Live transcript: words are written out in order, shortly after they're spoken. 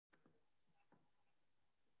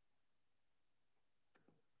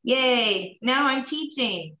Yay, now I'm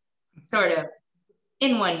teaching, sort of,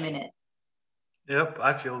 in 1 minute. Yep,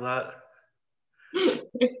 I feel that.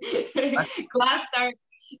 Class starts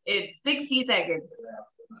in 60 seconds.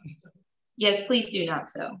 Yes, please do not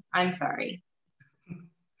so. I'm sorry.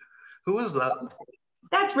 Who is that?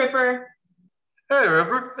 That's Ripper. Hey,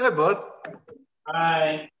 Ripper. Hey, bud.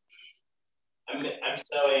 Hi. I'm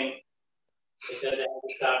sewing. They said they have to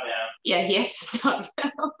stop now. Yeah, he has to stop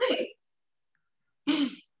now.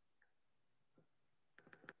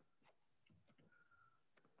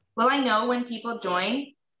 Will I know when people join?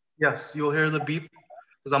 Yes, you'll hear the beep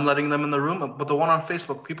because I'm letting them in the room. But the one on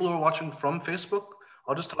Facebook, people who are watching from Facebook,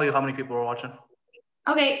 I'll just tell you how many people are watching.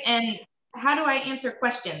 Okay, and how do I answer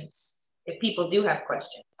questions if people do have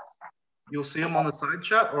questions? You'll see them on the side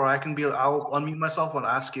chat, or I'll unmute myself and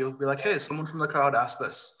ask you. Be like, hey, someone from the crowd asked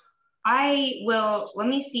this. Let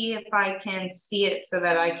me see if I can see it so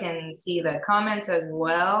that I can see the comments as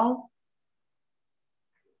well.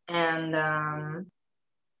 And,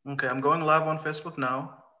 okay, I'm going live on Facebook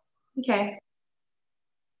now. Okay.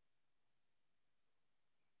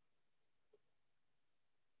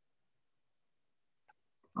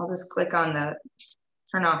 I'll just click on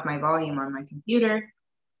turn off my volume on my computer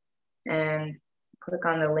and click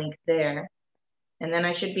on the link there. And then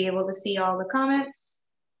I should be able to see all the comments.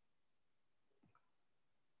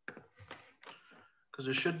 Because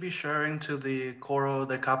it should be sharing to the Coro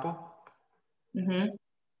de Capo. Mm-hmm.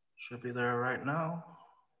 Should be there right now.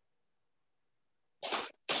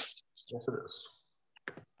 Yes, it is.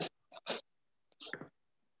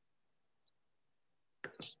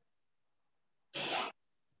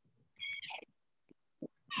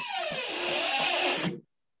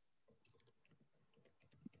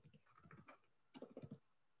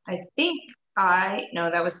 I think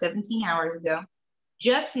no, that was 17 hours ago.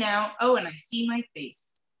 Just now, oh, and I see my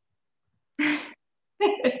face.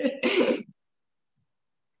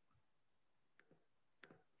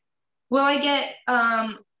 Will I get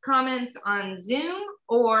comments on Zoom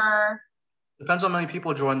or? Depends on how many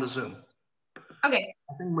people join the Zoom. Okay.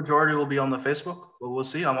 I think majority will be on the Facebook, but we'll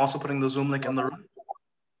see. I'm also putting the Zoom link in the room.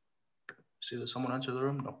 See, did someone enter the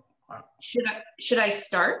room? No. All right. Should I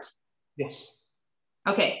start? Yes.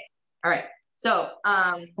 Okay. All right. So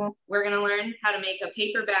we're gonna learn how to make a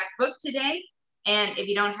paperback book today. And if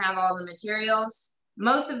you don't have all the materials,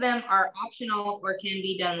 most of them are optional or can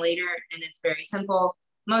be done later, and it's very simple.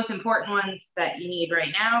 Most important ones that you need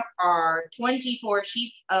right now are 24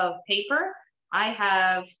 sheets of paper. I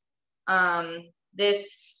have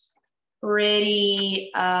this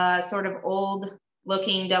pretty sort of old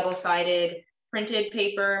looking double-sided printed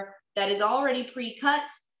paper that is already pre-cut,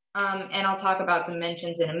 and I'll talk about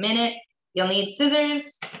dimensions in a minute. You'll need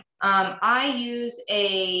scissors. I use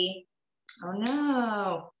a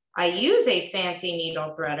fancy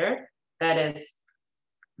needle threader that is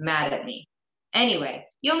mad at me. Anyway,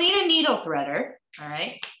 you'll need a needle threader, all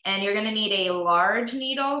right? And you're gonna need a large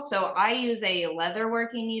needle. So I use a leather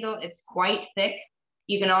working needle. It's quite thick.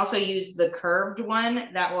 You can also use the curved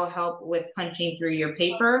one that will help with punching through your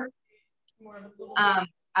paper.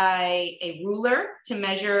 A ruler to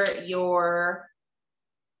measure your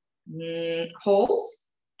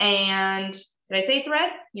holes. And did I say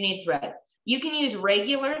thread? You need thread. You can use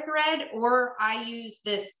regular thread, or I use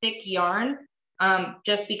this thick yarn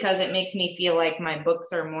just because it makes me feel like my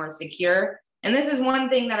books are more secure. And this is one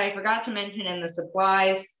thing that I forgot to mention in the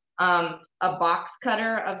supplies, a box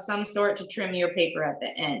cutter of some sort to trim your paper at the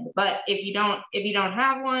end. But if you don't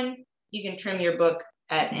have one, you can trim your book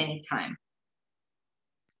at any time.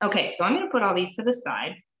 Okay, so I'm gonna put all these to the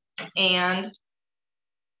side. And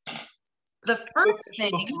the first thing—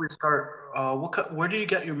 Before we start, where do you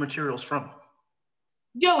get your materials from?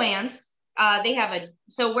 Joann's. They have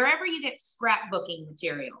so wherever you get scrapbooking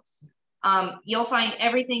materials, you'll find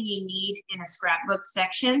everything you need in a scrapbook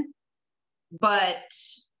section, but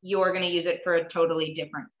you're going to use it for a totally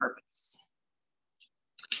different purpose.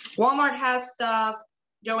 Walmart has stuff,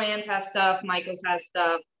 Joann's has stuff, Michael's has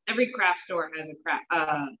stuff. Every craft store has a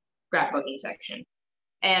scrapbooking section.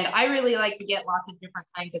 And I really like to get lots of different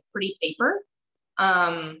kinds of pretty paper.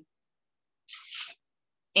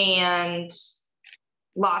 And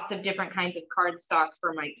lots of different kinds of cardstock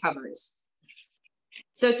for my covers.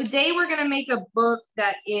 So today we're gonna make a book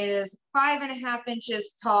that is 5.5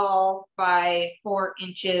 inches tall by 4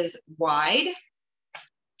 inches wide.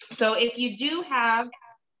 So if you do have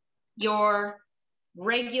your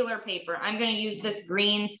regular paper, I'm gonna use this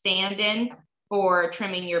green stand-in for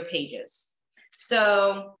trimming your pages.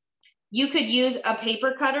 So you could use a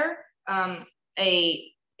paper cutter,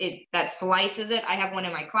 that slices it. I have one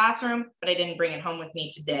in my classroom, but I didn't bring it home with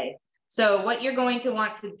me today. So what you're going to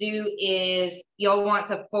want to do is you'll want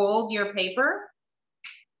to fold your paper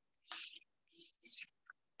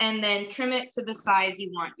and then trim it to the size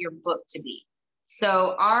you want your book to be.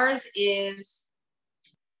 So ours is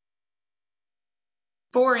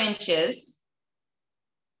 4 inches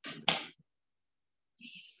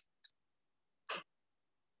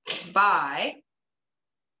by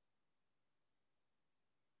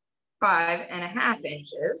 5.5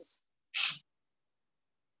 inches.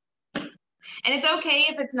 And it's okay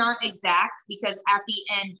if it's not exact, because at the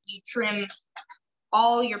end you trim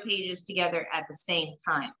all your pages together at the same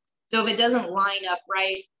time. So if it doesn't line up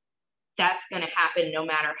right, that's going to happen no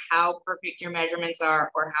matter how perfect your measurements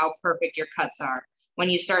are or how perfect your cuts are.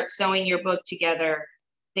 When you start sewing your book together,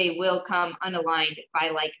 they will come unaligned by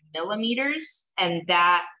like millimeters, and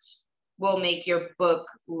that will make your book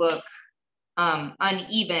look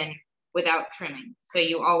uneven without trimming. So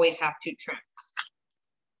you always have to trim.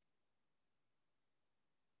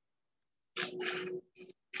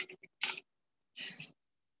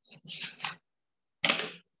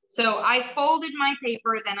 So I folded my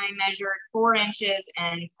paper, then I measured 4 inches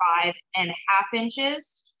and 5.5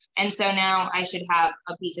 inches. And so now I should have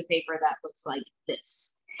a piece of paper that looks like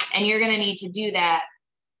this. And you're gonna need to do that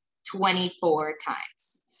 24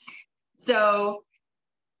 times. So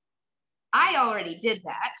I already did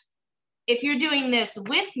that. If you're doing this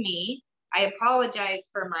with me, I apologize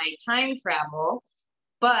for my time travel,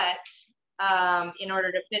 but in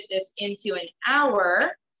order to fit this into an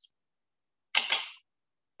hour,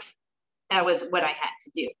 that was what I had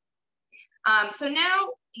to do. So now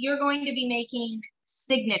you're going to be making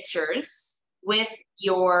signatures with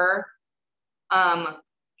your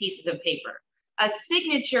pieces of paper. A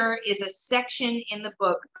signature is a section in the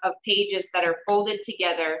book of pages that are folded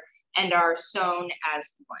together and are sewn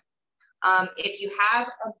as one. If you have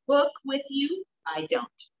a book with you, I don't.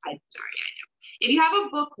 If you have a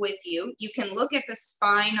book with you, you can look at the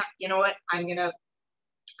spine. You know what? I'm gonna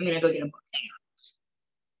go get a book. Hang on.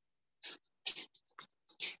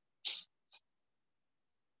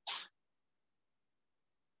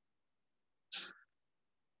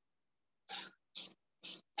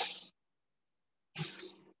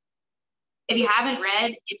 If you haven't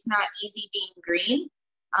read It's Not Easy Being Green,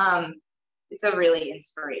 it's a really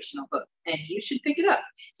inspirational book and you should pick it up.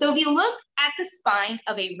 So if you look at the spine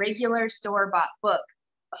of a regular store-bought book,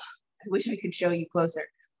 I wish I could show you closer.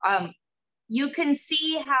 You can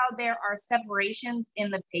see how there are separations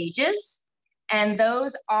in the pages, and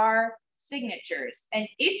those are signatures. And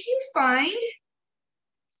if you find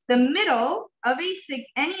the middle of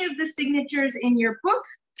any of the signatures in your book,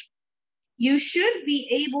 you should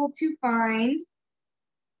be able to find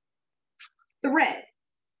thread.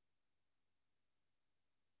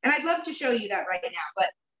 And I'd love to show you that right now,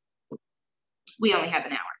 but we only have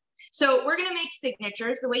an hour. So we're gonna make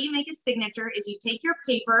signatures. The way you make a signature is you take your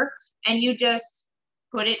paper and you just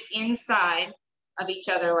put it inside of each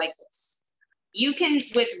other like this. You can,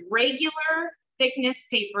 with regular thickness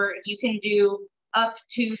paper, you can do up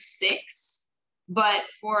to 6, but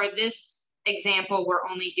for this example, we're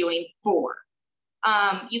only doing 4.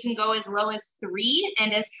 You can go as low as 3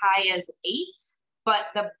 and as high as 8, but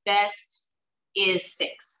the best is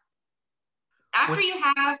 6. After you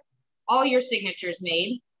have all your signatures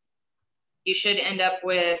made, you should end up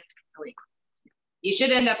with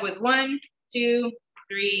 1, 2,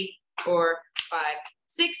 3, 4, 5,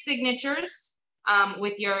 6 signatures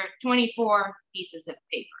with your 24 pieces of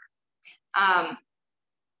paper.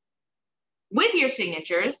 With your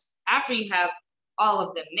signatures, after you have all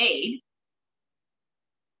of them made,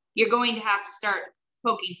 you're going to have to start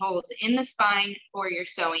poking holes in the spine for your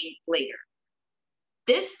sewing later.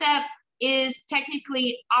 This step is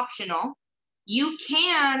technically optional. You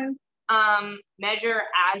can measure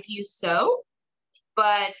as you sew,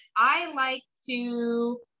 but I like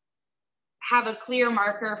to have a clear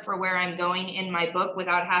marker for where I'm going in my book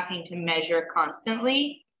without having to measure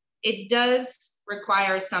constantly. It does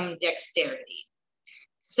require some dexterity.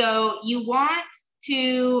 So you want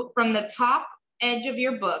to, from the top edge of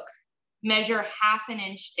your book, measure 1/2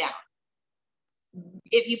 inch down.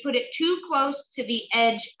 If you put it too close to the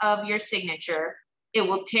edge of your signature, it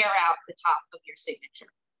will tear out the top of your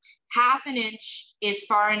signature. 1/2 inch is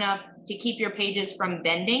far enough to keep your pages from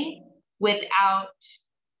bending without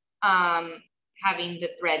having the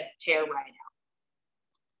thread tear right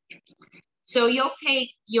out. So you'll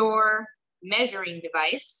take your measuring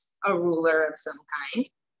device, a ruler of some kind,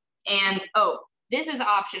 and this is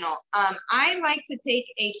optional. I like to take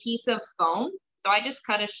a piece of foam. So I just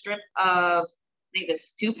cut a strip of, I think this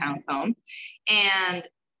is 2-pound foam, and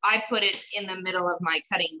I put it in the middle of my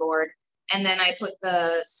cutting board. And then I put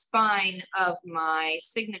the spine of my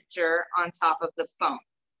signature on top of the foam.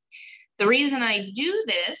 The reason I do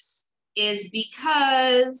this is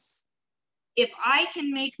because if I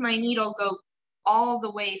can make my needle go all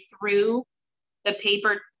the way through the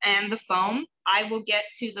paper and the foam, I will get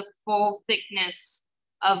to the full thickness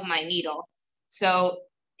of my needle. So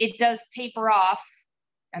it does taper off.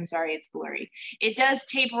 I'm sorry, it's blurry. It does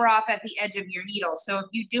taper off at the edge of your needle. So if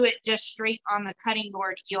you do it just straight on the cutting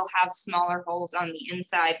board, you'll have smaller holes on the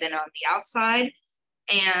inside than on the outside.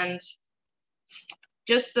 And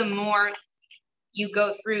just the more you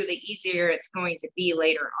go through, the easier it's going to be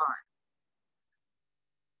later on.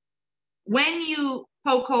 When you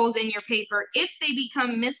poke holes in your paper, if they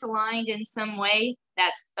become misaligned in some way,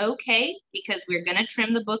 that's okay, because we're going to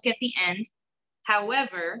trim the book at the end.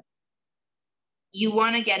 However, you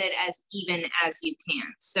want to get it as even as you can.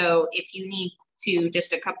 So if you need to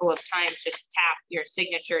just a couple of times just tap your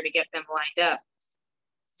signature to get them lined up,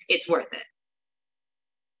 it's worth it.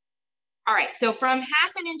 All right, so from 1/2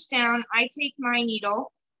 inch down, I take my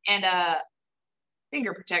needle and a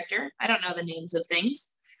finger protector. I don't know the names of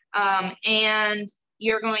things. And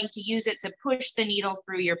you're going to use it to push the needle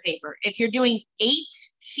through your paper. If you're doing 8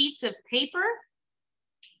 sheets of paper,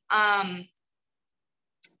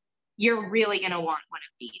 you're really going to want one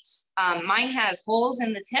of these. Mine has holes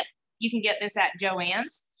in the tip. You can get this at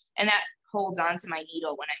Joann's, and that holds onto my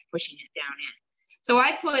needle when I'm pushing it down in. So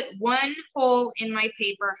I put 1 hole in my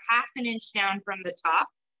paper 1/2 inch down from the top,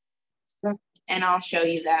 and I'll show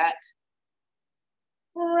you that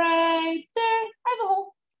right there. I have a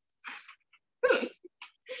hole.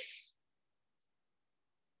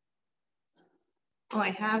 Oh,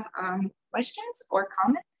 I have questions or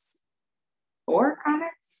comments? Or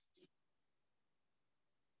comments?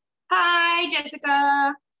 Hi,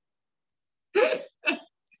 Jessica.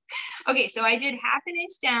 Okay, so I did 1/2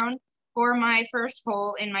 inch down for my first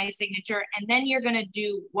hole in my signature, and then you're gonna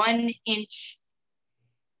do 1 inch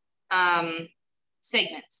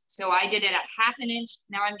segments. So I did it at 1/2 inch.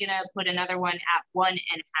 Now I'm gonna put another one at 1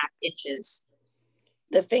 1/2 inches.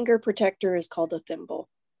 The finger protector is called a thimble.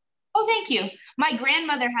 Oh, thank you. My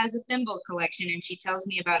grandmother has a thimble collection, and she tells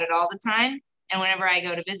me about it all the time. And whenever I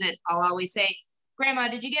go to visit, I'll always say, Grandma,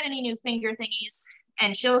 did you get any new finger thingies?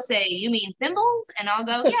 And she'll say, you mean thimbles? And I'll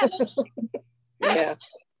go, yeah. Yeah.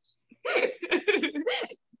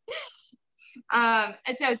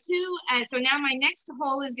 And so now my next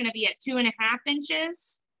hole is going to be at 2 1/2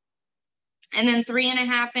 inches, and then 3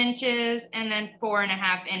 1/2 inches, and then 4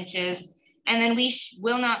 1/2 inches. And then we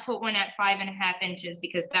will not put one at 5 1/2 inches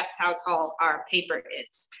because that's how tall our paper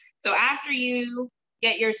is. So after you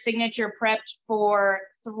get your signature prepped for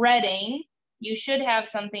threading, you should have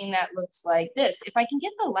something that looks like this. If I can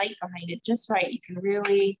get the light behind it just right, you can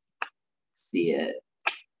really see it.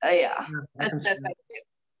 Yeah, that's the best I can do.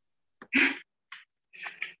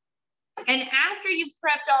 And after you've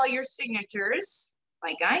prepped all your signatures,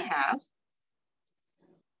 like I have,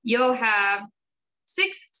 you'll have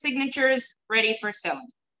 6 signatures ready for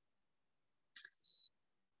sewing.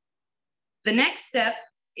 The next step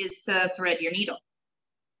is to thread your needle.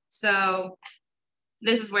 So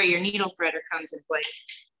this is where your needle threader comes in play.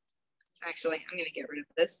 Actually, I'm going to get rid of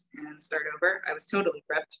this and start over. I was totally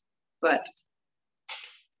prepped, but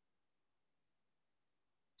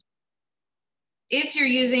if you're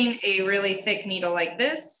using a really thick needle like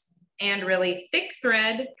this and really thick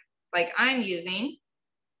thread like I'm using,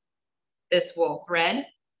 this wool thread,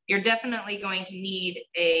 you're definitely going to need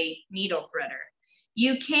a needle threader.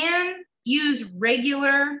 You can use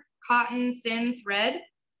regular cotton thin thread,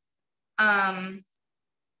 but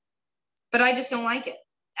I just don't like it.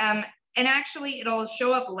 And actually it'll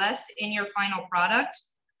show up less in your final product,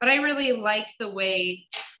 but I really like the way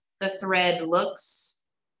the thread looks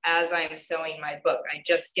as I'm sewing my book. I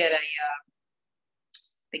just get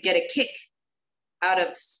I get a kick out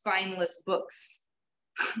of spineless books.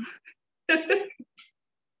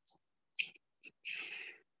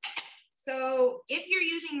 So if you're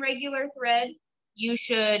using regular thread, you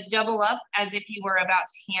should double up as if you were about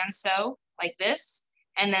to hand sew like this,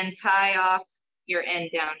 and then tie off your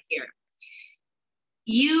end down here.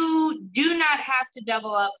 You do not have to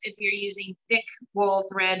double up if you're using thick wool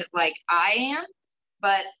thread like I am,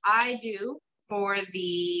 but I do for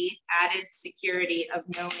the added security of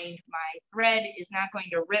knowing my thread is not going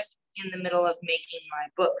to rip in the middle of making my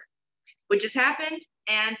book, which has happened,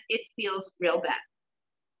 and it feels real bad.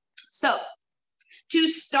 So to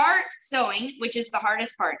start sewing, which is the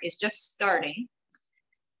hardest part, is just starting.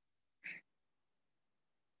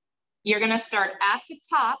 You're going to start at the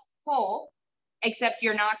top hole, except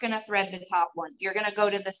you're not going to thread the top one. You're going to go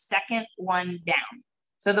to the second one down.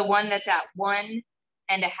 So the one that's at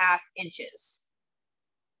 1.5 inches.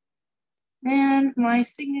 And my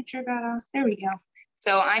signature got off. There we go.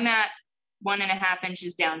 So I'm at 1.5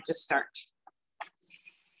 inches down to start.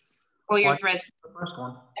 Pull your thread. The first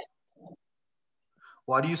one.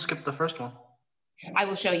 Why do you skip the first one? I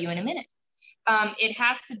will show you in a minute. It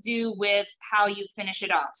has to do with how you finish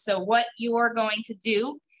it off. So what you're going to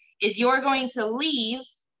do is you're going to leave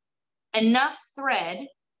enough thread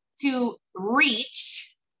to reach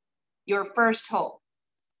your first hole.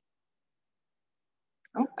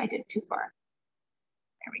 Oh, I did too far.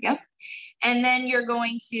 There we go. And then you're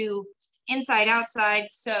going to inside, outside,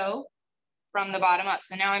 sew from the bottom up.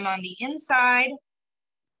 So now I'm on the inside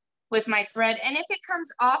with my thread. And if it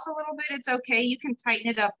comes off a little bit, it's okay. You can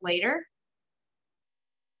tighten it up later.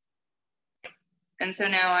 And so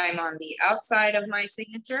now I'm on the outside of my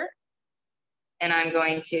signature and I'm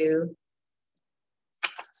going to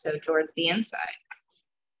sew towards the inside.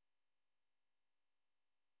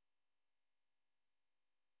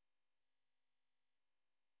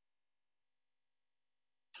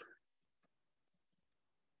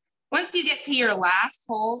 Once you get to your last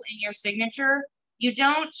hole in your signature, you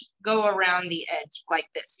don't go around the edge like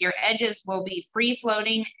this. Your edges will be free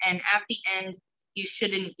floating, and at the end, you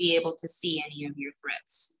shouldn't be able to see any of your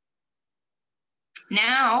threads.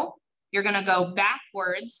 Now, you're gonna go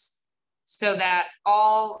backwards so that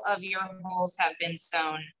all of your holes have been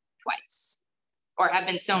sewn twice, or have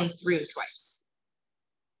been sewn through twice.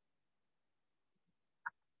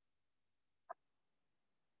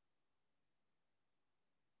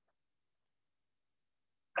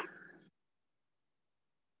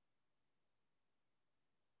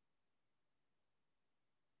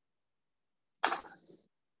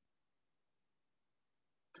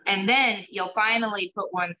 And then you'll finally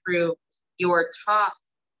put one through your top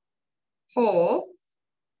hole.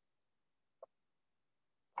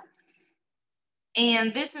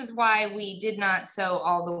 And this is why we did not sew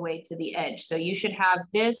all the way to the edge. So you should have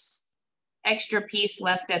this extra piece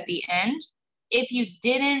left at the end. If you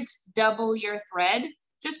didn't double your thread,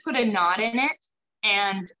 just put a knot in it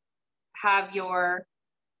and have your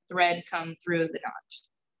thread come through the knot.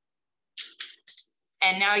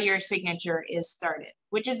 And now your signature is started,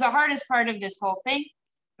 which is the hardest part of this whole thing.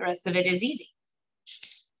 The rest of it is easy.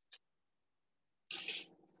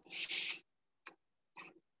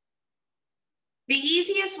 The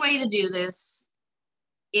easiest way to do this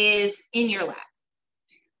is in your lap.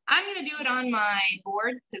 I'm gonna do it on my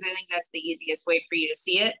board because I think that's the easiest way for you to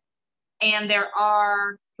see it. And there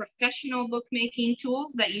are professional bookmaking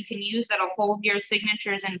tools that you can use that'll hold your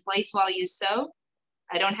signatures in place while you sew.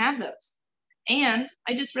 I don't have those. And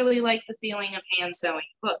I just really like the feeling of hand sewing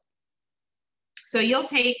a book. So you'll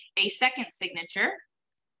take a second signature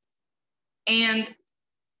and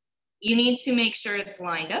you need to make sure it's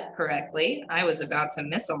lined up correctly. I was about to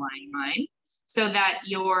misalign mine so that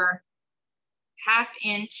your 1/2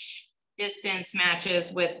 inch distance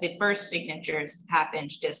matches with the first signature's 1/2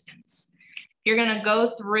 inch distance. You're gonna go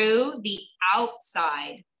through the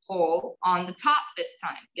outside hole on the top this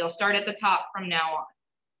time. You'll start at the top from now on.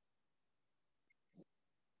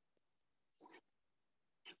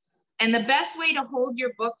 And the best way to hold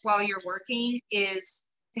your book while you're working is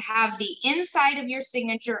to have the inside of your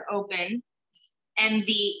signature open and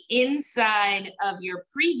the inside of your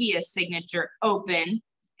previous signature open,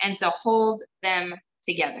 and to hold them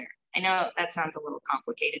together. I know that sounds a little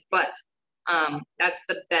complicated, but that's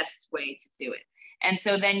the best way to do it. And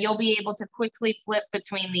so then you'll be able to quickly flip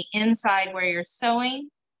between the inside where you're sewing,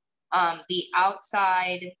 the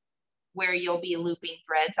outside where you'll be looping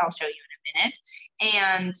threads. I'll show you in a minute.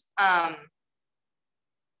 And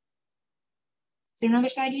is there another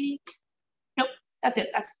side you need? Nope, that's it.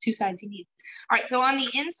 That's 2 sides you need. All right, so on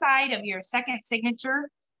the inside of your second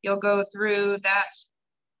signature, you'll go through that.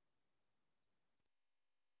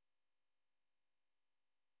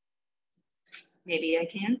 Maybe I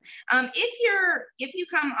can. If you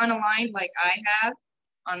come unaligned like I have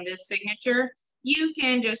on this signature, you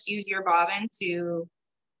can just use your bobbin to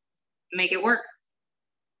make it work.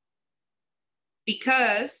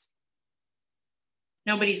 Because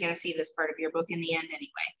nobody's going to see this part of your book in the end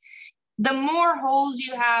anyway. The more holes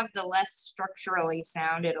you have, the less structurally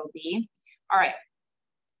sound it'll be. All right.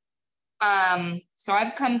 So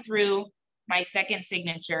I've come through my second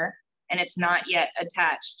signature and it's not yet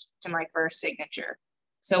attached to my first signature.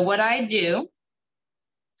 So what I do,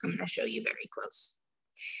 I'm going to show you very close,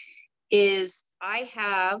 is I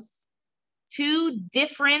have 2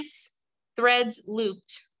 different threads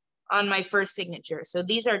looped on my first signature. So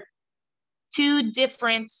these are 2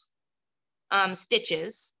 different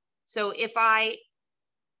stitches. So if I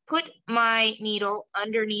put my needle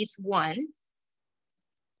underneath one,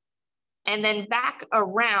 and then back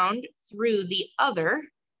around through the other,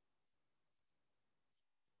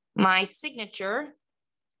 my signature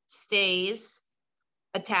stays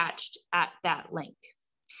attached at that link.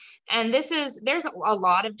 And there's a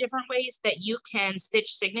lot of different ways that you can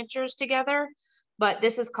stitch signatures together, but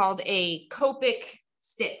this is called a Copic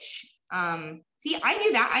stitch. See,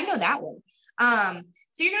 I know that one.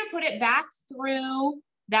 So you're gonna put it back through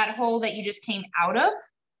that hole that you just came out of,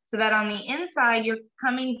 so that on the inside, you're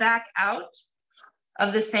coming back out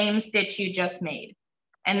of the same stitch you just made.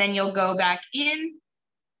 And then you'll go back in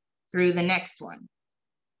through the next one.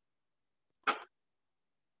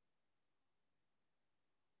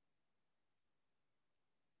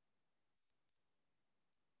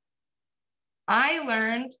 I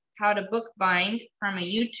learned how to bookbind from a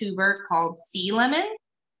YouTuber called Sea Lemon,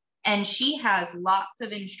 and she has lots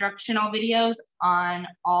of instructional videos on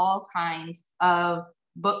all kinds of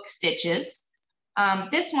book stitches.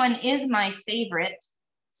 This one is my favorite,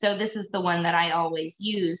 so this is the one that I always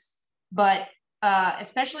use, but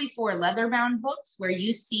especially for leather-bound books where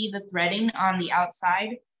you see the threading on the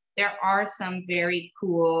outside, there are some very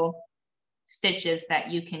cool stitches that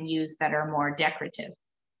you can use that are more decorative.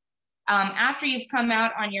 After you've come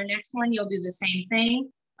out on your next one, you'll do the same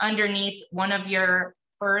thing underneath one of your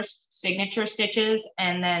first signature stitches,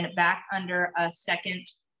 and then back under a second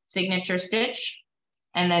signature stitch,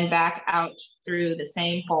 and then back out through the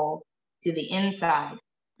same hole to the inside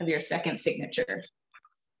of your second signature.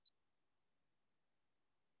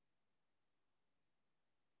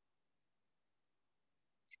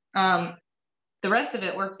 The rest of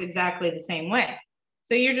it works exactly the same way.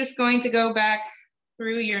 So you're just going to go back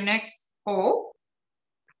through your next hole,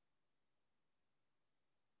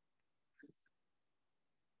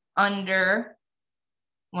 under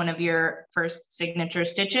one of your first signature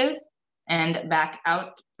stitches, and back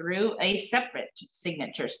out through a separate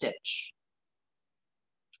signature stitch.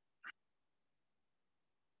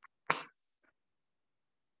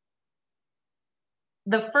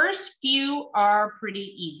 The first few are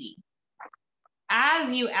pretty easy.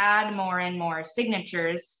 As you add more and more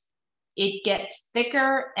signatures, it gets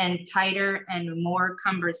thicker and tighter and more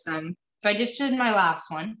cumbersome. So I just did my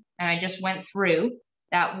last one, and I just went through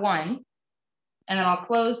that one, and then I'll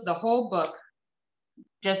close the whole book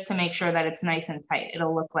just to make sure that it's nice and tight.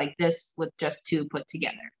 It'll look like this with just two put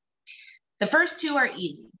together. The first two are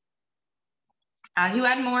easy. As you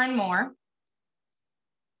add more and more,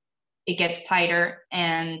 it gets tighter,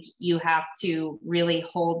 and you have to really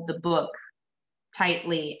hold the book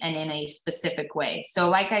tightly and in a specific way. So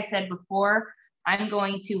like I said before, I'm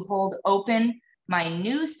going to hold open my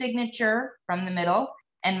new signature from the middle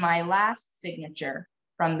and my last signature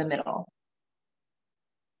from the middle.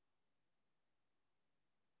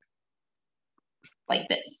 Like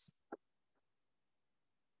this.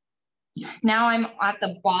 Now I'm at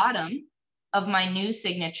the bottom of my new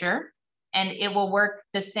signature, and it will work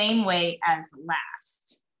the same way as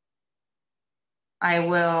last. I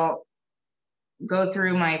will go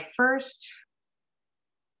through my first.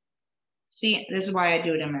 See, this is why I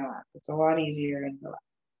do it in my lap. It's a lot easier in the lap.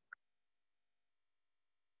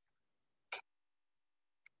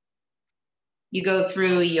 You go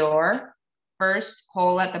through your first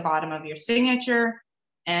hole at the bottom of your signature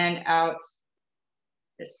and out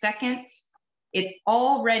the second. It's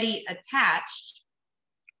already attached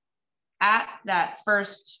at that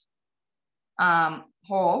first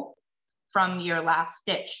hole from your last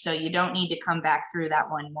stitch. So you don't need to come back through that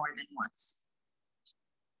one more than once.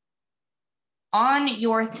 On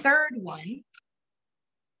your third one,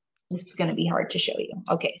 this is going to be hard to show you.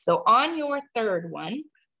 Okay, so on your third one,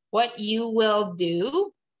 what you will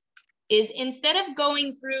do is, instead of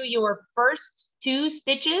going through your first two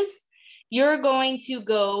stitches, you're going to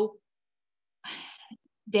go,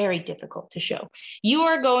 very difficult to show. You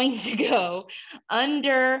are going to go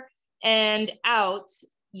under and out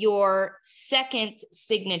your second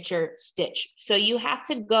signature stitch. So you have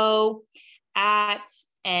to go at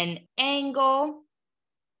an angle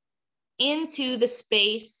into the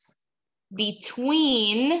space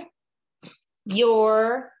between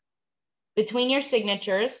your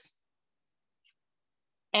signatures,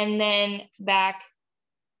 and then back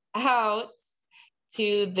out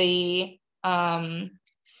to the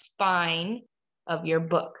spine of your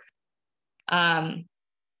book.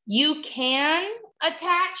 You can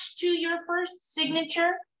attach to your first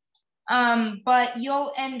signature, but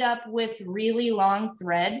you'll end up with really long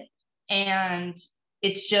thread, and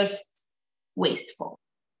it's just wasteful.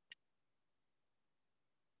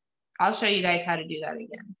 I'll show you guys how to do that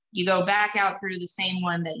again. You go back out through the same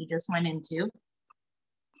one that you just went into.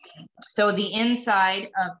 So the inside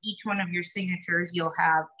of each one of your signatures, you'll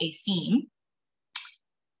have a seam.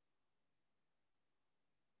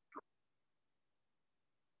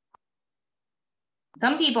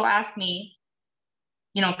 Some people ask me,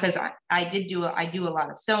 you know, because I do a lot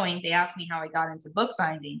of sewing. They asked me how I got into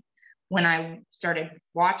bookbinding. When I started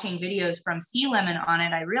watching videos from Sea Lemon on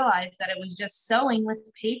it, I realized that it was just sewing with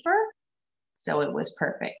paper. So it was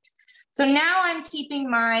perfect. So now I'm keeping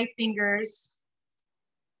my fingers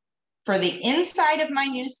for the inside of my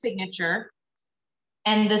new signature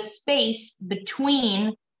and the space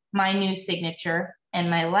between my new signature and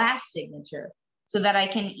my last signature, so that I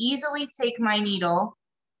can easily take my needle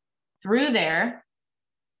through there,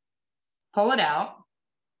 pull it out,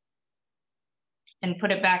 and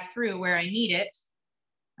put it back through where I need it.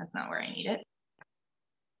 That's not where I need it.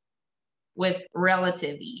 With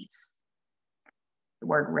relative ease. The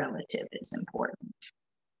word relative is important.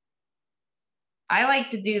 I like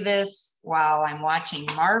to do this while I'm watching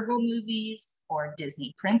Marvel movies or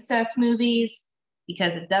Disney princess movies,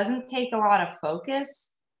 because it doesn't take a lot of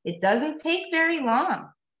focus. It doesn't take very long.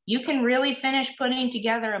 You can really finish putting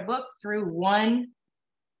together a book through one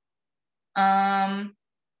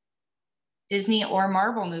Disney or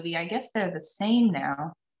Marvel movie. I guess they're the same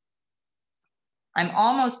now. I'm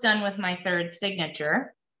almost done with my third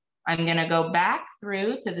signature. I'm gonna go back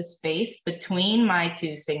through to the space between my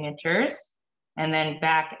two signatures and then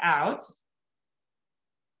back out.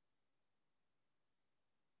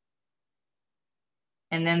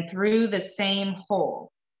 And then through the same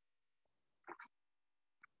hole.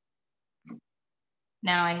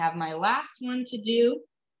 Now I have my last one to do.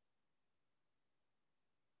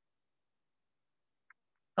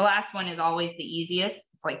 The last one is always the easiest.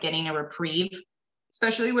 It's like getting a reprieve,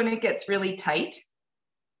 especially when it gets really tight.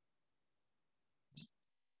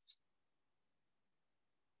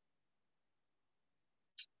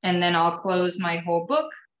 And then I'll close my whole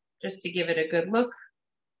book just to give it a good look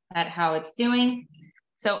at how it's doing.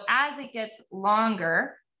 So as it gets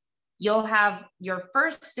longer, you'll have your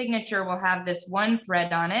first signature will have this one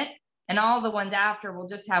thread on it, and all the ones after will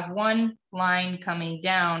just have one line coming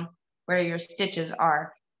down where your stitches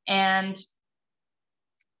are. And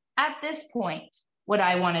at this point, what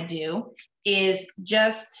I want to do is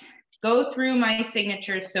just go through my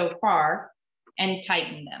signatures so far and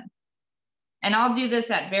tighten them. And I'll do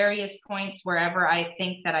this at various points wherever I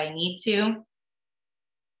think that I need to.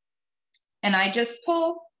 And I just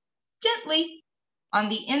pull gently on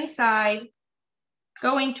the inside,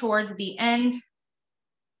 going towards the end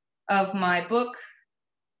of my book.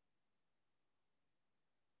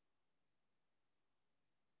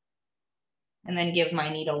 And then give my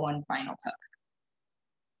needle one final tuck.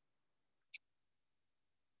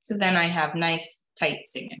 So then I have nice tight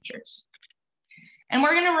signatures. And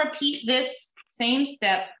we're gonna repeat this same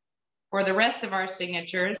step for the rest of our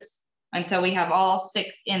signatures until we have all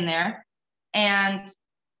 6 in there. And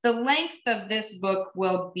the length of this book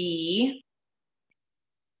will be,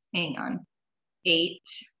 hang on, 8,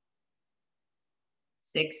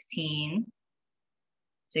 16,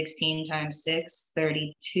 16 times 6,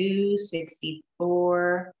 32,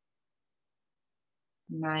 64,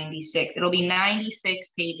 96. It'll be 96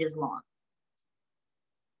 pages long.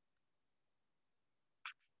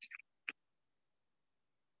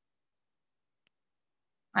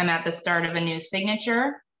 I'm at the start of a new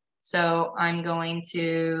signature. So I'm going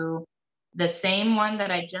to, the same one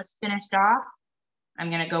that I just finished off, I'm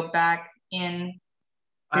gonna go back in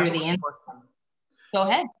through the end. Go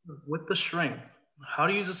ahead. With the string, how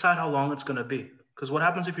do you decide how long it's gonna be? Because what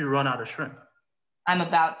happens if you run out of string? I'm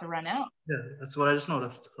about to run out. Yeah, that's what I just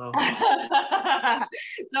noticed. So,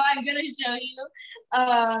 So I'm gonna show you.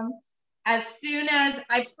 As soon as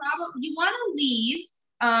you wanna leave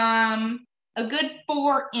a good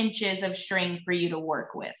 4 inches of string for you to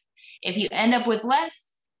work with. If you end up with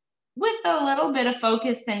less, with a little bit of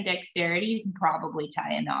focus and dexterity, you can probably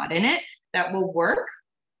tie a knot in it. That will work.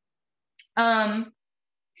 And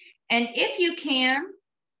if you can,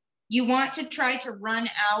 you want to try to run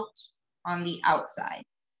out on the outside.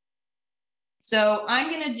 So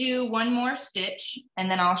I'm gonna do one more stitch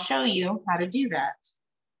and then I'll show you how to do that.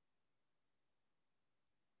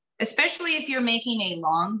 Especially if you're making a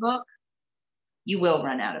long book, you will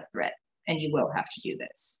run out of thread and you will have to do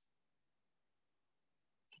this.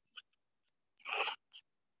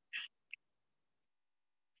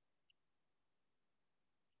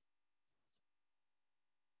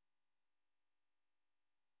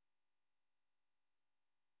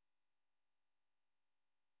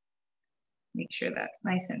 Make sure that's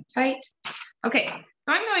nice and tight. Okay, so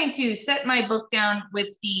I'm going to set my book down with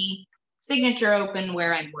the signature open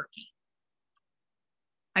where I'm working.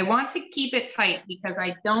 I want to keep it tight because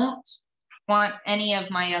I don't want any of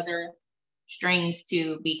my other strings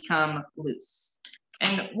to become loose.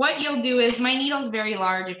 And what you'll do is, my needle's very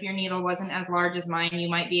large. If your needle wasn't as large as mine, you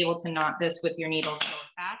might be able to knot this with your needle still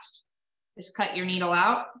attached. Just cut your needle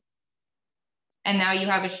out. And now you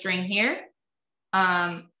have a string here.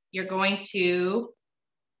 You're going to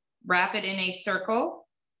wrap it in a circle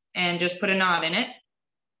and just put a knot in it,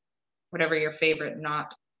 whatever your favorite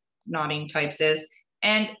knotting types is.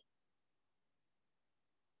 And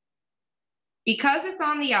because it's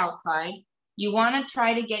on the outside, you want to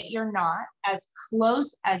try to get your knot as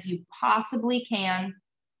close as you possibly can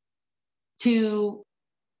to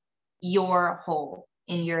your hole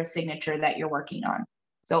in your signature that you're working on.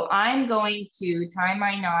 So I'm going to tie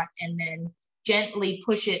my knot and then gently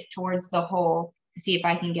push it towards the hole to see if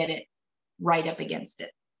I can get it right up against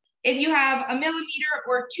it. If you have 1 millimeter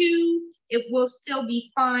or 2, it will still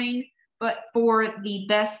be fine, but for the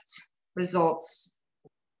best results,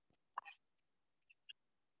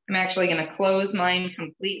 I'm actually going to close mine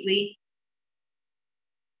completely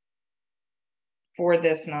for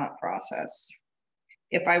this knot process.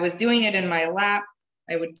 If I was doing it in my lap,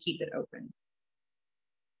 I would keep it open.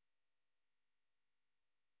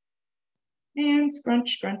 And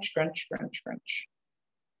scrunch, scrunch, scrunch, scrunch, scrunch.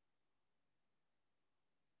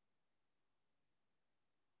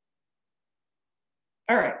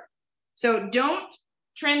 All right, so don't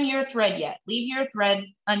trim your thread yet. Leave your thread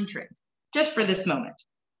untrimmed, just for this moment.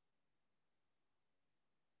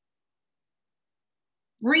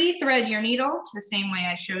 Rethread your needle the same way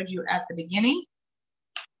I showed you at the beginning.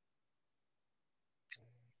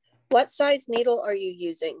 What size needle are you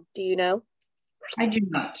using? Do you know? I do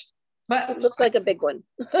not, but it looks like a big one.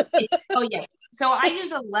 Oh yes. So I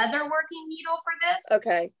use a leather working needle for this.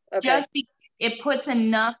 Okay. Okay. Just because it puts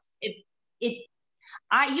enough.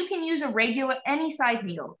 You can use a regular, any size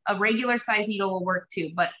needle. A regular size needle will work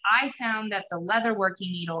too. But I found that the leather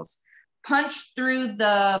working needles punch through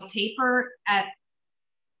the paper at.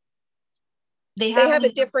 They have a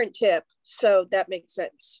different tip, so that makes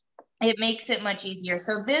sense. It makes it much easier.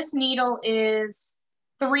 So this needle is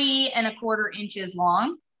 3 1/4 inches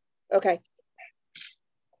long. Okay.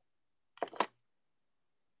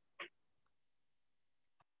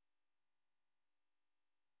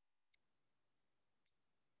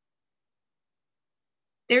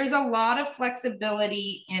 There's a lot of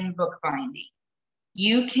flexibility in bookbinding.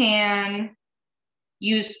 You can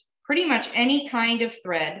use pretty much any kind of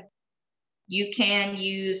thread. You can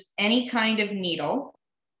use any kind of needle.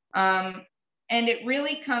 And it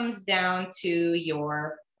really comes down to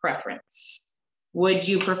your preference. Would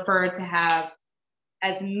you prefer to have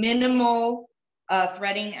as minimal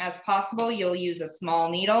threading as possible? You'll use a small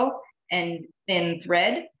needle and thin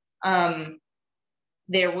thread.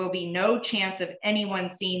 There will be no chance of anyone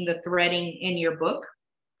seeing the threading in your book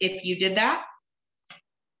if you did that.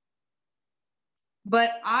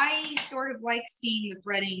 But I sort of like seeing the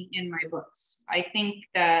threading in my books. I think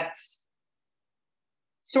that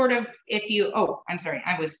sort of if you, oh, I'm sorry,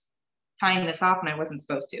 I was tying this off and I wasn't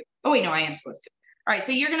supposed to. Oh wait, no, I am supposed to. All right,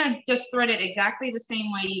 so you're gonna just thread it exactly the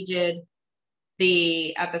same way you did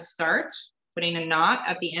at the start, putting a knot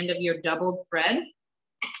at the end of your doubled thread,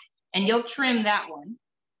 and you'll trim that one.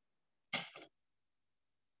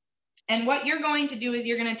 And what you're going to do is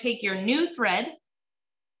you're gonna take your new thread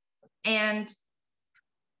and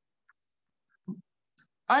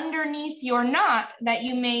underneath your knot that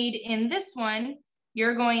you made in this one,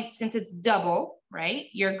 you're going, since it's double, right?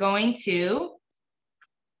 You're going to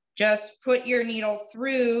just put your needle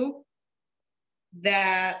through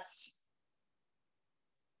that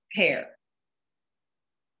pair.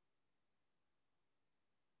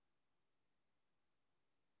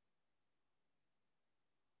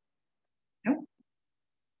 Nope.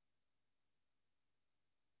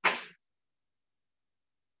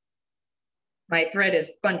 My thread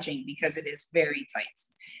is bunching because it is very tight.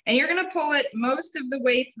 And you're gonna pull it most of the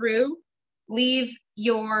way through, leave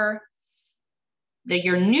your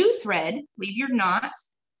new thread, leave your knot,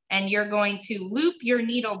 and you're going to loop your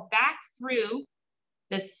needle back through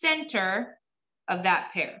the center of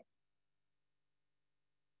that pair.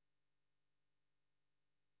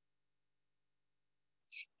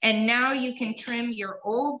 And now you can trim your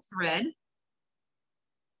old thread.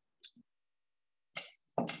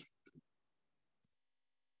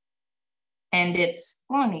 And it's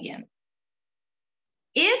long again.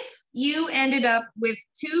 If you ended up with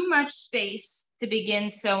too much space to begin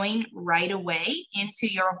sewing right away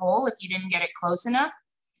into your hole, if you didn't get it close enough,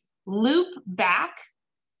 loop back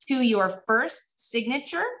to your first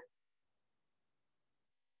signature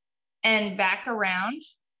and back around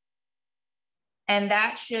And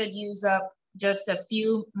that should use up just a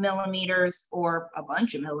few millimeters or a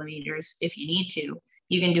bunch of millimeters if you need to.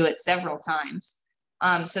 You can do it several times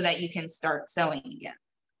so that you can start sewing again.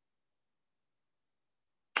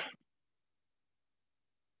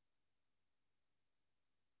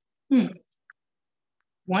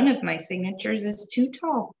 One of my signatures is too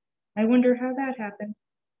tall. I wonder how that happened.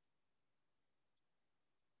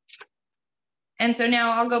 And so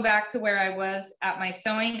now I'll go back to where I was at my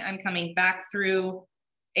sewing. I'm coming back through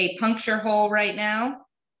a puncture hole right now.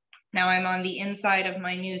 Now I'm on the inside of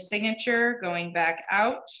my new signature, going back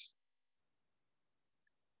out.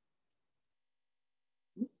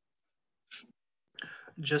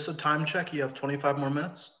 Just a time check, you have 25 more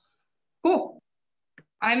minutes. Cool.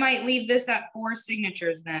 I might leave this at 4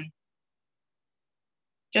 signatures then,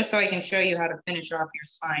 just so I can show you how to finish off your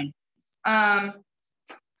spine.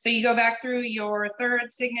 So you go back through your 3rd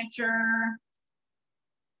signature.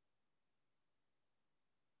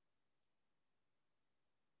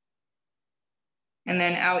 And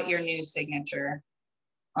then out your new signature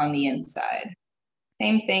on the inside.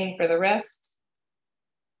 Same thing for the rest.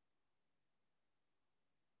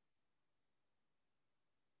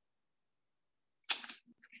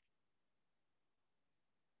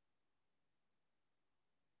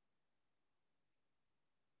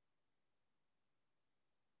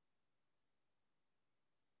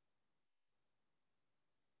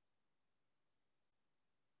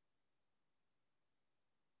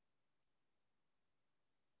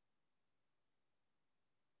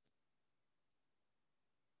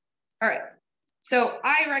 All right, so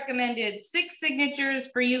I recommended 6 signatures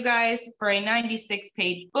for you guys for a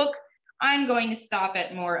 96-page book. I'm going to stop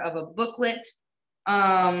at more of a booklet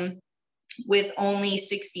with only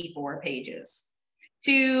 64 pages.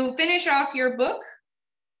 To finish off your book,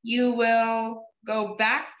 you will go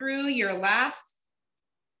back through your last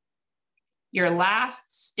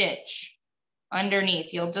stitch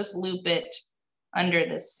underneath. You'll just loop it under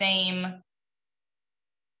the same.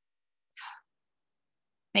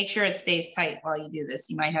 Make sure it stays tight while you do this.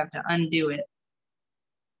 You might have to undo it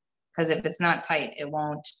because if it's not tight, it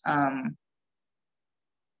won't tie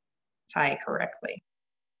correctly.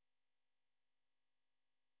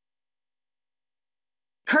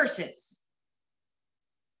 Curses.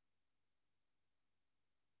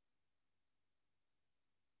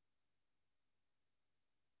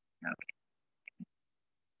 Okay.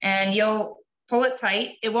 And you'll pull it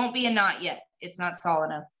tight. It won't be a knot yet. It's not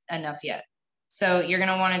solid enough yet. So you're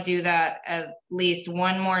gonna wanna do that at least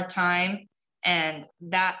one more time. And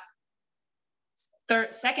that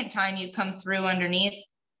second time you come through underneath,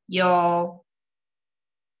 you'll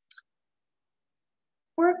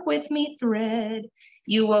work with me, thread.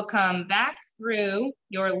 You will come back through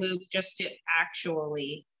your loop just to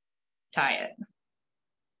actually tie it.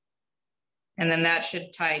 And then that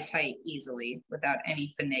should tie tight easily without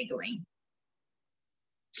any finagling.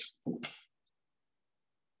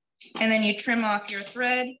 And then you trim off your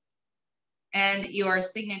thread and your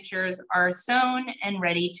signatures are sewn and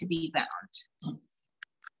ready to be bound.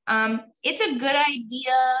 It's a good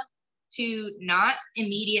idea to not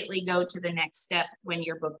immediately go to the next step when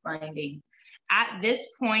you're bookbinding. At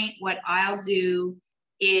this point, what I'll do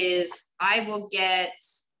is I will get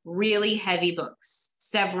really heavy books,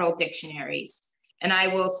 several dictionaries, and I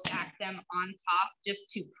will stack them on top just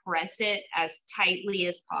to press it as tightly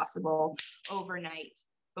as possible overnight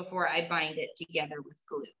before I bind it together with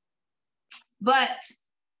glue. But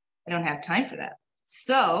I don't have time for that.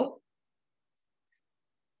 So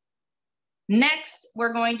next,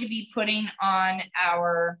 we're going to be putting on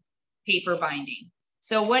our paper binding.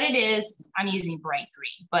 So what it is, I'm using bright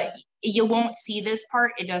green, but you won't see this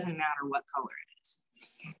part. It doesn't matter what color it is.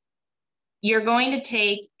 You're going to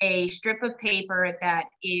take a strip of paper that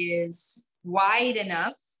is wide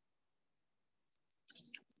enough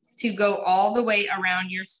to go all the way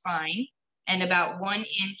around your spine and about 1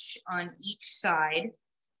 inch on each side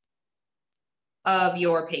of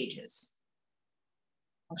your pages.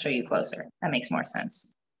 I'll show you closer. That makes more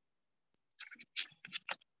sense.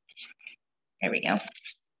 There we go.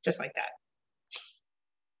 Just like that.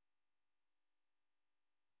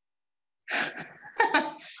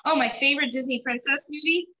 Oh, my favorite Disney princess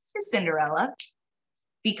movie is Cinderella,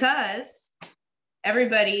 because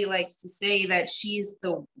everybody likes to say that she's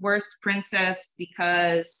the worst princess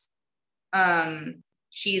because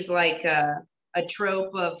she's like a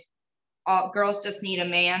trope of all girls just need a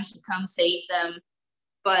man to come save them.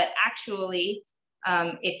 But actually,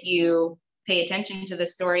 if you pay attention to the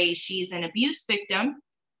story, she's an abuse victim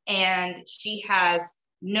and she has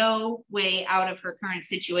no way out of her current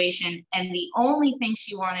situation. And the only thing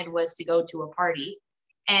she wanted was to go to a party.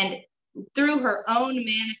 And through her own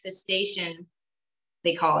manifestation,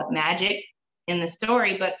 they call it magic in the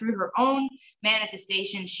story, but through her own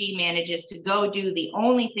manifestation, she manages to go do the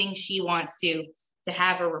only thing she wants to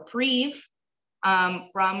have a reprieve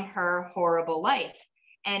from her horrible life.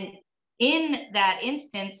 And in that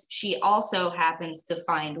instance, she also happens to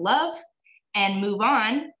find love and move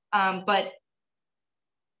on, but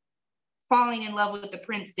falling in love with the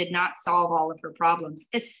prince did not solve all of her problems,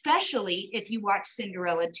 especially if you watch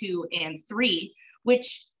Cinderella 2 and 3,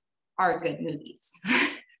 which are good movies.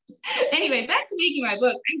 Anyway, back to making my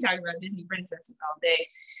book. I'm talking about Disney princesses all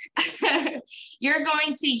day. You're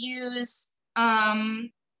going to use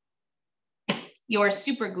your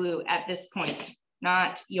super glue at this point,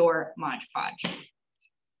 not your Mod Podge.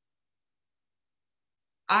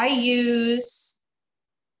 I use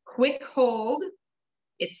Quick Hold.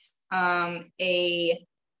 It's a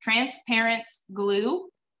transparent glue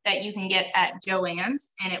that you can get at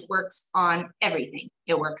Joann's, and it works on everything.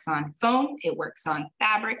 It works on foam, it works on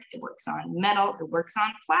fabric, it works on metal, it works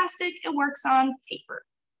on plastic, it works on paper.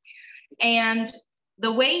 And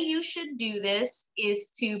the way you should do this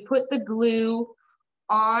is to put the glue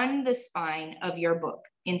on the spine of your book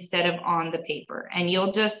instead of on the paper. And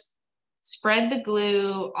you'll just spread the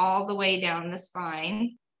glue all the way down the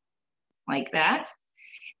spine like that.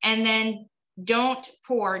 And then don't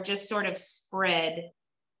pour, just sort of spread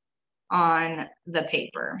on the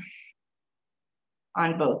paper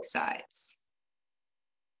on both sides.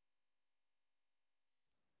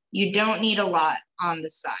 You don't need a lot on the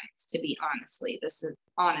sides, to be honestly. This is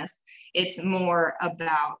honest. It's more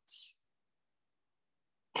about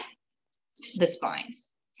the spine.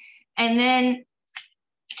 And then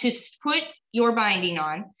to put your binding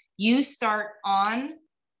on, you start on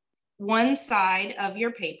one side of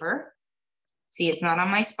your paper. See, it's not on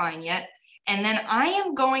my spine yet. And then I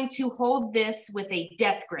am going to hold this with a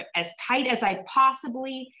death grip as tight as I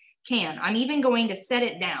possibly can. I'm even going to set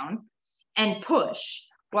it down and push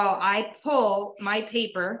while I pull my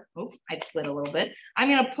paper. Oh, I split a little bit. I'm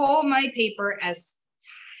going to pull my paper as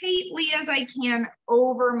tightly as I can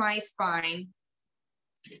over my spine.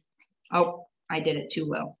 Oh, I did it too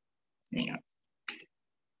low. Hang on.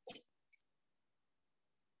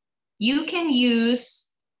 You can use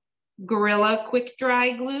Gorilla Quick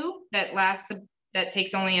Dry glue that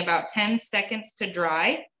takes only about 10 seconds to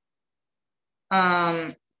dry.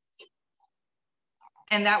 And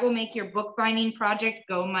that will make your bookbinding project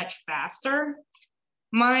go much faster.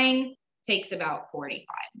 Mine takes about 45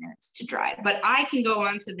 minutes to dry, but I can go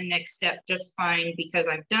on to the next step just fine because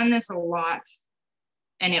I've done this a lot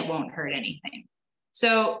and it won't hurt anything.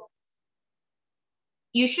 So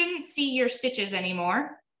you shouldn't see your stitches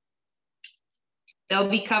anymore. They'll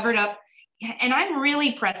be covered up. And I'm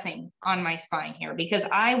really pressing on my spine here because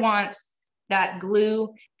I want that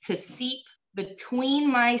glue to seep between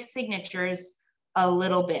my signatures a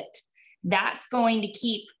little bit. That's going to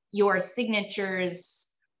keep your signatures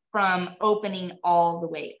from opening all the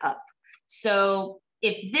way up. So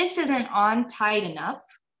if this isn't on tight enough,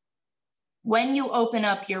 when you open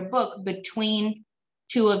up your book between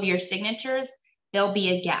two of your signatures, there'll be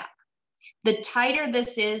a gap. The tighter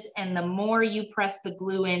this is and the more you press the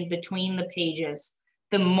glue in between the pages,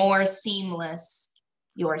 the more seamless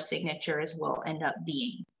your signatures will end up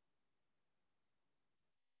being.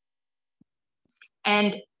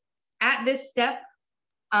 And at this step,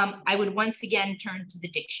 I would once again turn to the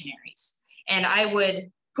dictionaries, and I would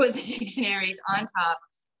put the dictionaries on top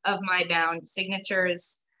of my bound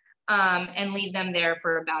signatures and leave them there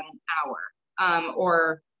for about an hour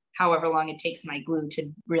or however long it takes my glue to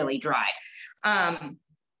really dry.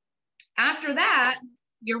 After that,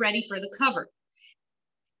 you're ready for the cover.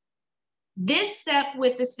 This step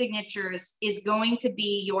with the signatures is going to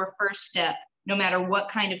be your first step, no matter what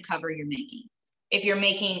kind of cover you're making. If you're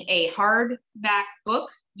making a hardback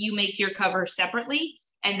book, you make your cover separately,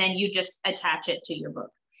 and then you just attach it to your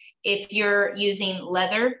book. If you're using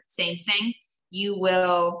leather, same thing. You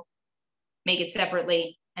will make it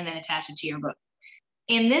separately and then attach it to your book.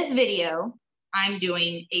 In this video, I'm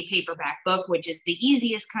doing a paperback book, which is the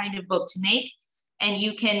easiest kind of book to make, and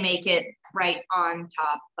you can make it right on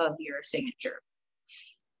top of your signature.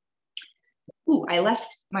 Ooh, I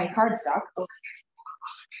left my cardstock over here.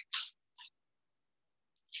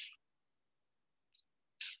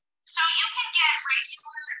 So you can get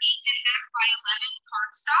regular 8.5 by 11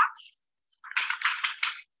 cardstock,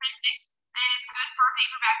 and it's good for a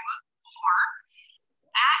paperback book, or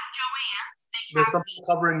at Joann's, they have There's something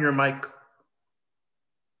covering your mic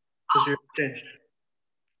because you're changed. Is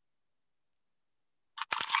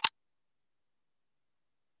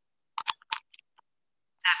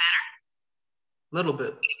that better? A little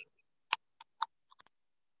bit.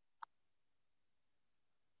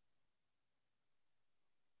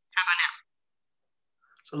 How about now?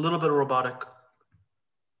 It's a little bit robotic.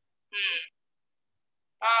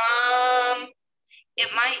 It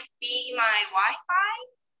might be my Wi-Fi.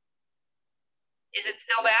 Is it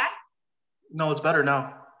still bad? No, it's better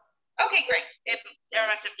now. Okay, great. There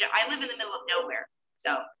must have. I live in the middle of nowhere,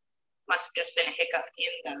 so must have just been a hiccup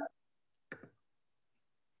in the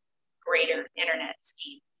greater internet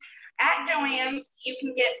scheme. At Joann's, you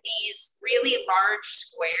can get these really large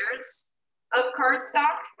squares of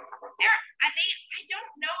cardstock. I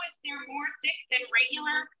don't know if they're more thick than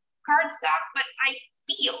regular cardstock, but I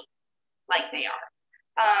feel like they are.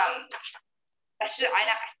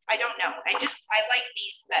 I don't know. I like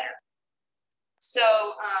these better.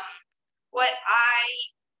 So what I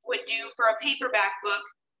would do for a paperback book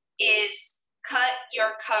is cut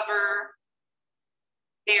your cover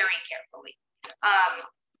very carefully.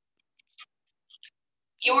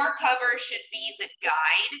 Your cover should be the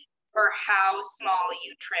guide for how small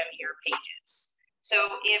you trim your pages.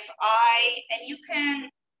 So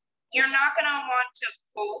you're not gonna want to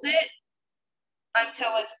fold it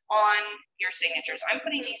until it's on your signatures. I'm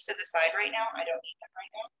putting these to the side right now. I don't need them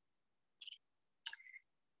right now.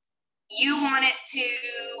 You want it to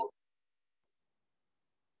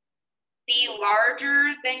be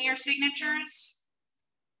larger than your signatures,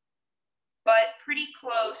 but pretty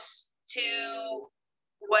close to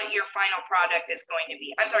what your final product is going to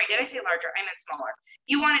be. I'm sorry, did I say larger? I meant smaller.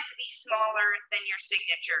 You want it to be smaller than your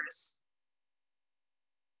signatures,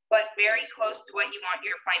 but very close to what you want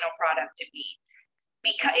your final product to be.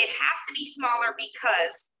 Because it has to be smaller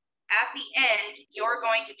because at the end, you're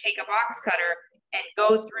going to take a box cutter and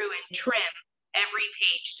go through and trim every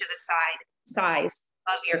page to the size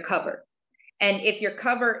of your cover. And if your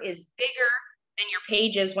cover is bigger than your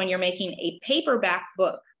pages when you're making a paperback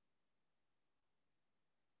book,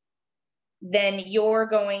 then you're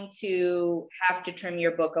going to have to trim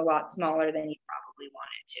your book a lot smaller than you probably want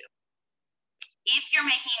it to. If you're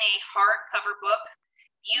making a hardcover book,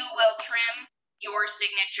 you will trim your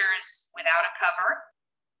signatures without a cover,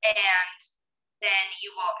 and then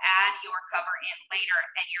you will add your cover in later,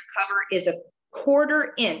 and your cover is a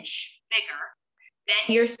 1/4 inch bigger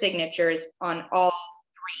than your signatures on all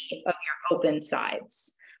 3 of your open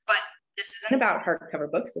sides. But this isn't about hardcover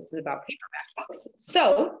books, this is about paperback books.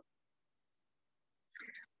 So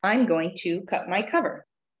I'm going to cut my cover.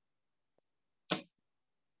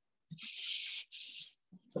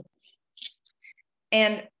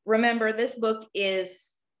 And remember, this book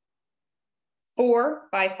is 4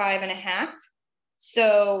 by 5.5.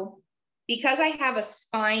 So because I have a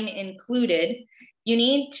spine included, you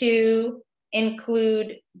need to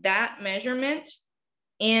include that measurement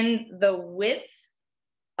in the width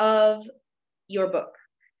of your book.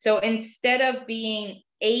 So instead of being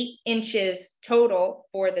 8 inches total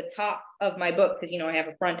for the top of my book, because I have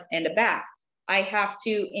a front and a back, I have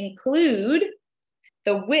to include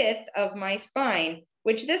the width of my spine,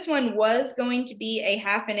 which this one was going to be a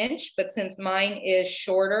 1/2 inch, but since mine is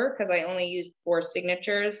shorter because I only used 4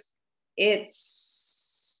 signatures,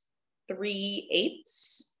 it's 3/8,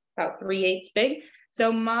 about 3/8 big.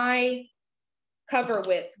 So my cover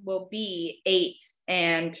width will be 8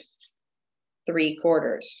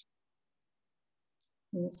 3/4.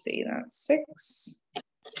 Let's see, that's 6.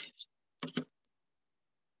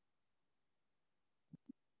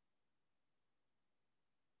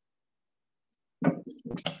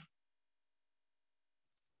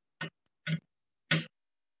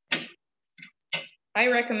 I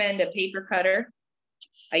recommend a paper cutter.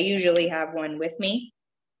 I usually have one with me,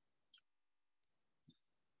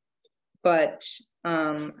 but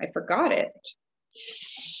I forgot it.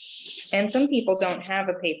 And some people don't have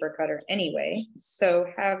a paper cutter anyway. So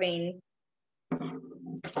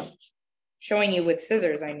showing you with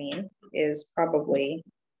scissors, is probably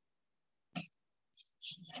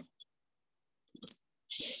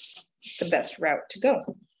the best route to go.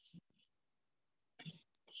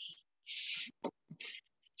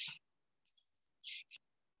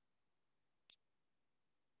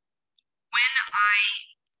 When I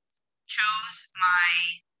chose my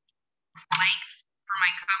length for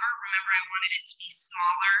my cover, remember I wanted it to be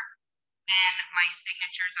smaller than my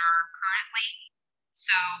signatures are currently.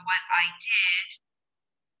 So what I did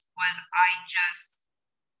was I just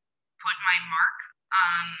put my mark,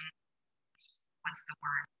 what's the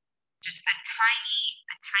word? Just a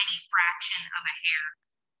tiny fraction of a hair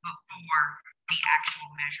before the actual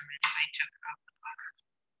measurement I took of the cover.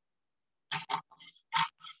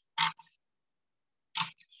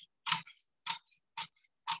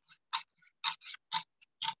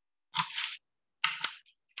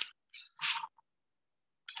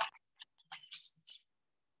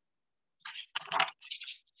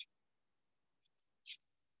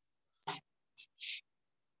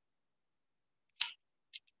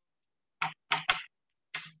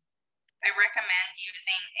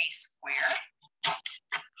 using a square,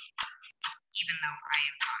 even though I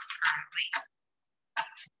am not currently.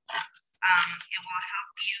 It will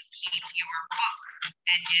help you keep your book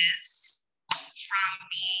edges from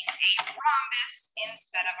being a rhombus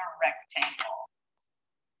instead of a rectangle.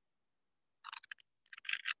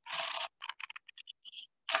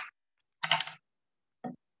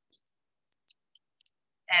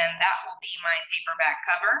 And that will be my paperback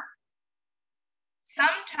cover.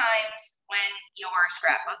 Sometimes when you're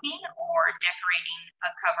scrapbooking or decorating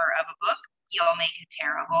a cover of a book, you'll make a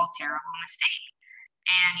terrible, terrible mistake.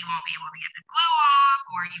 And you won't be able to get the glue off,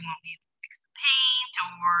 or you won't be able to fix the paint,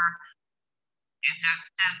 or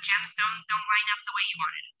the gemstones don't line up the way you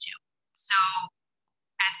wanted them to. So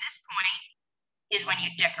at this point is when you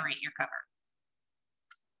decorate your cover.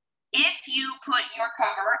 If you put your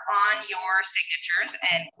cover on your signatures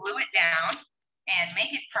and glue it down and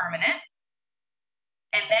make it permanent,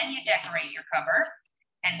 and then you decorate your cover,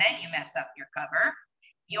 and then you mess up your cover,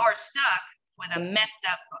 you're stuck with a messed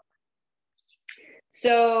up book.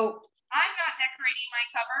 So I'm not decorating my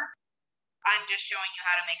cover. I'm just showing you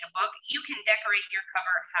how to make a book. You can decorate your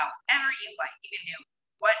cover however you like. You can do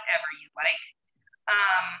whatever you like.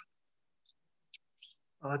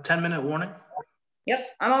 10-minute warning. Yep,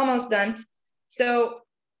 I'm almost done. So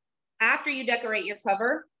after you decorate your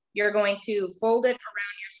cover, you're going to fold it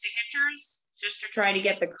around your signatures just to try to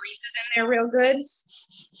get the creases in there real good.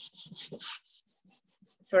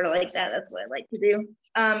 Sort of like that, that's what I like to do.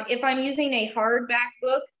 If I'm using a hardback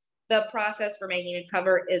book, the process for making a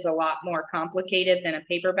cover is a lot more complicated than a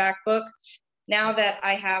paperback book. Now that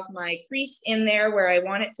I have my crease in there where I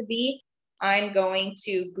want it to be, I'm going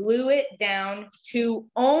to glue it down to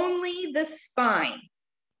only the spine.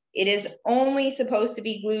 It is only supposed to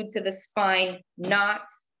be glued to the spine, not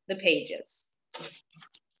the pages.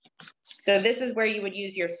 So this is where you would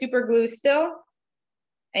use your super glue still,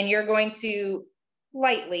 and you're going to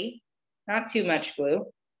lightly, not too much glue,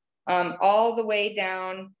 all the way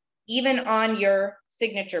down, even on your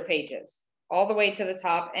signature pages, all the way to the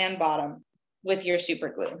top and bottom with your super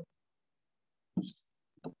glue.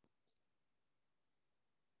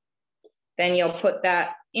 Then you'll put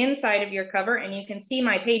that inside of your cover, and you can see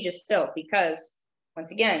my pages still because,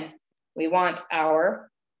 once again, we want our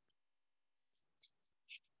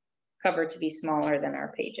cover to be smaller than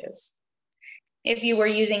our pages. If you were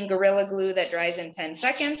using Gorilla Glue that dries in 10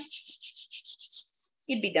 seconds,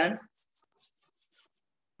 you'd be done.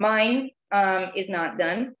 Mine is not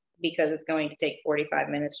done because it's going to take 45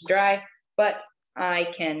 minutes to dry, but I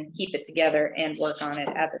can keep it together and work on it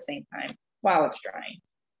at the same time while it's drying.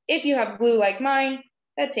 If you have glue like mine,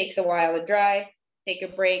 that takes a while to dry. Take a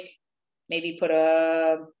break, maybe put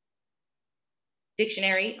a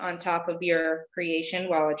dictionary on top of your creation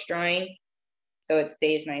while it's drying so it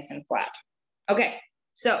stays nice and flat. Okay,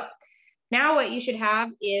 so now what you should have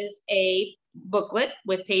is a booklet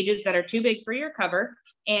with pages that are too big for your cover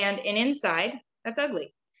and an inside that's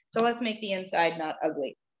ugly. So let's make the inside not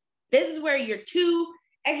ugly. This is where your 2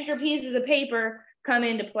 extra pieces of paper come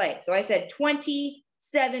into play. So I said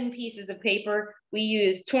 27 pieces of paper. We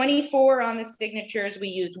used 24 on the signatures. We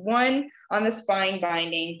used 1 on the spine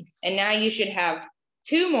binding. And now you should have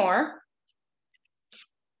 2 more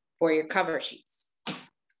for your cover sheets.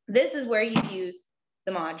 This is where you use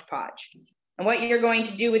the Mod Podge. And what you're going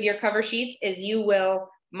to do with your cover sheets is you will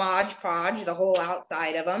Mod Podge the whole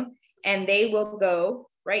outside of them, and they will go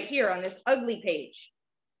right here on this ugly page.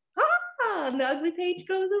 Ah, and the ugly page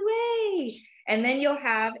goes away. And then you'll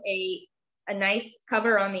have a nice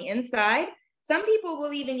cover on the inside. Some people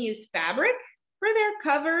will even use fabric for their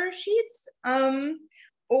cover sheets,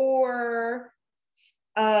 or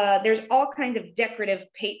there's all kinds of decorative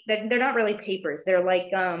paper. They're not really papers. They're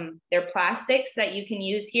like, they're plastics that you can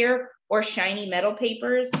use here, or shiny metal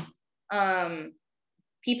papers.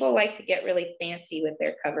 People like to get really fancy with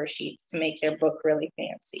their cover sheets to make their book really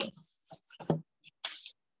fancy.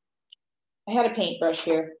 I had a paintbrush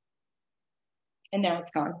here, and now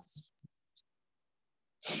it's gone.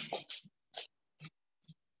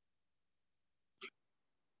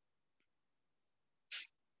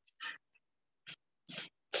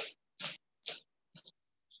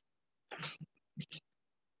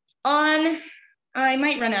 I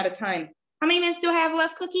might run out of time. How many minutes do I have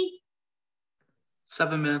left, Cookie?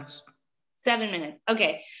 7 minutes. 7 minutes.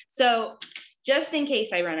 Okay, so just in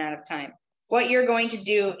case I run out of time, what you're going to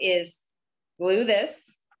do is glue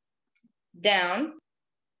this down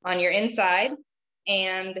on your inside,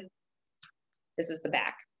 and this is the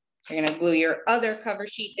back. You're going to glue your other cover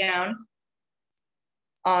sheet down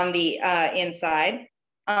on the inside.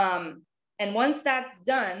 And once that's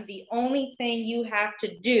done, the only thing you have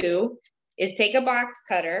to do is take a box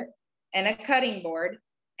cutter and a cutting board,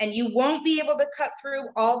 and you won't be able to cut through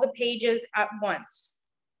all the pages at once.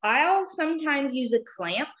 I'll sometimes use a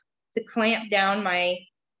clamp to clamp down my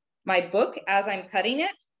book as I'm cutting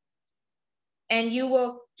it. And you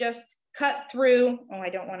will just cut through, oh, I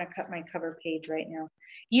don't want to cut my cover page right now.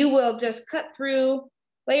 You will just cut through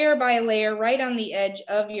layer by layer right on the edge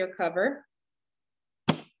of your cover.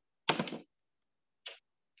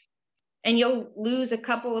 And you'll lose a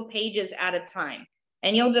couple of pages at a time.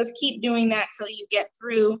 And you'll just keep doing that till you get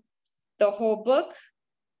through the whole book.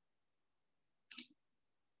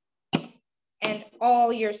 And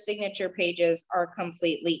all your signature pages are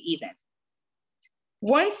completely even.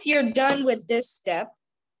 Once you're done with this step,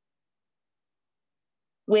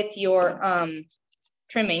 with your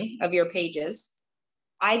trimming of your pages,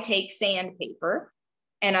 I take sandpaper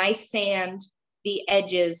and I sand the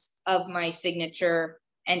edges of my signature.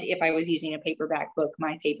 And if I was using a paperback book,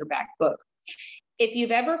 my paperback book. If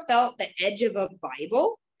you've ever felt the edge of a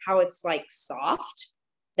Bible, how it's like soft,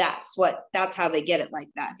 that's how they get it like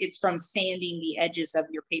that. It's from sanding the edges of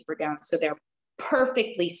your paper down so they're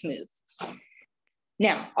perfectly smooth.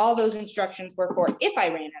 Now, all those instructions were for if I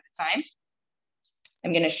ran out of time.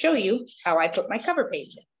 I'm going to show you how I put my cover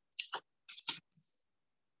page in.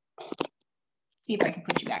 See if I can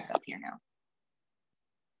put you back up here now.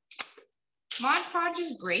 Mod Podge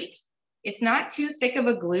is great. It's not too thick of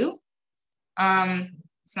a glue.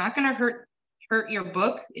 It's not going to hurt your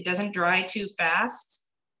book. It doesn't dry too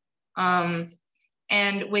fast. And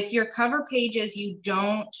with your cover pages, you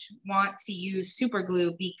don't want to use super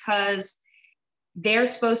glue because they're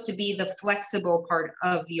supposed to be the flexible part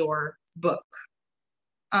of your book.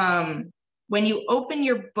 When you open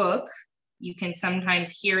your book, you can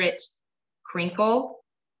sometimes hear it crinkle,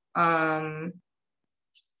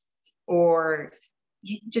 or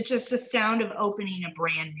just the sound of opening a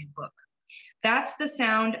brand new book. That's the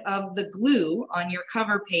sound of the glue on your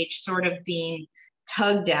cover page sort of being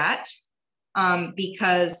tugged at,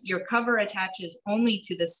 because your cover attaches only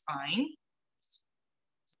to the spine.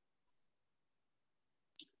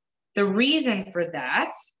 The reason for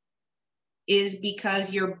that is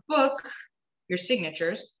because your book, your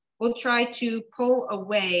signatures, will try to pull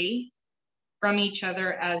away from each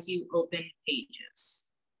other as you open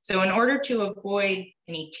pages. So in order to avoid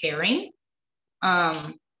any tearing,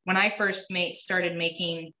 when I first started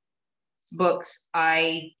making books,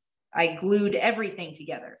 I glued everything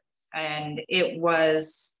together and it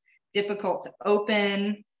was difficult to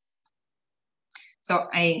open. So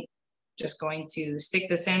I'm just going to stick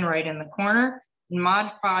this in right in the corner.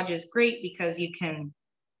 Mod Podge is great because you can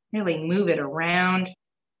really move it around.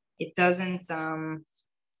 It doesn't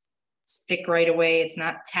stick right away. It's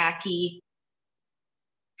not tacky.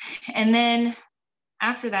 And then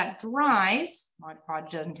after that dries, Mod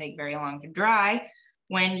Podge doesn't take very long to dry.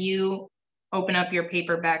 When you open up your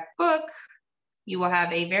paperback book, you will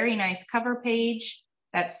have a very nice cover page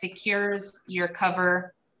that secures your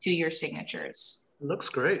cover to your signatures. It looks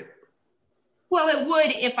great. Well, it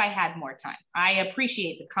would if I had more time. I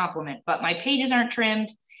appreciate the compliment, but my pages aren't trimmed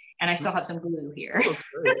and I still have some glue here. Oh,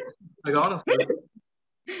 great. Like, honestly.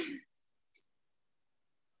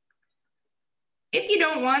 If you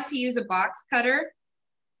don't want to use a box cutter,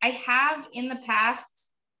 I have in the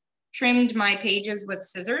past trimmed my pages with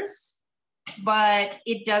scissors, but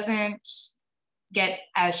it doesn't get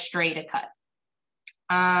as straight a cut.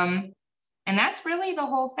 And that's really the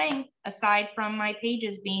whole thing. Aside from my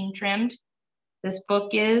pages being trimmed, this book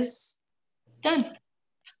is done.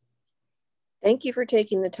 Thank you for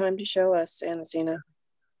taking the time to show us, Anosina.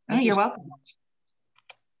 Oh, you're welcome.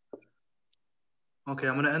 Okay,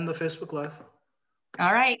 I'm going to end the Facebook Live.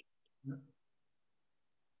 All right.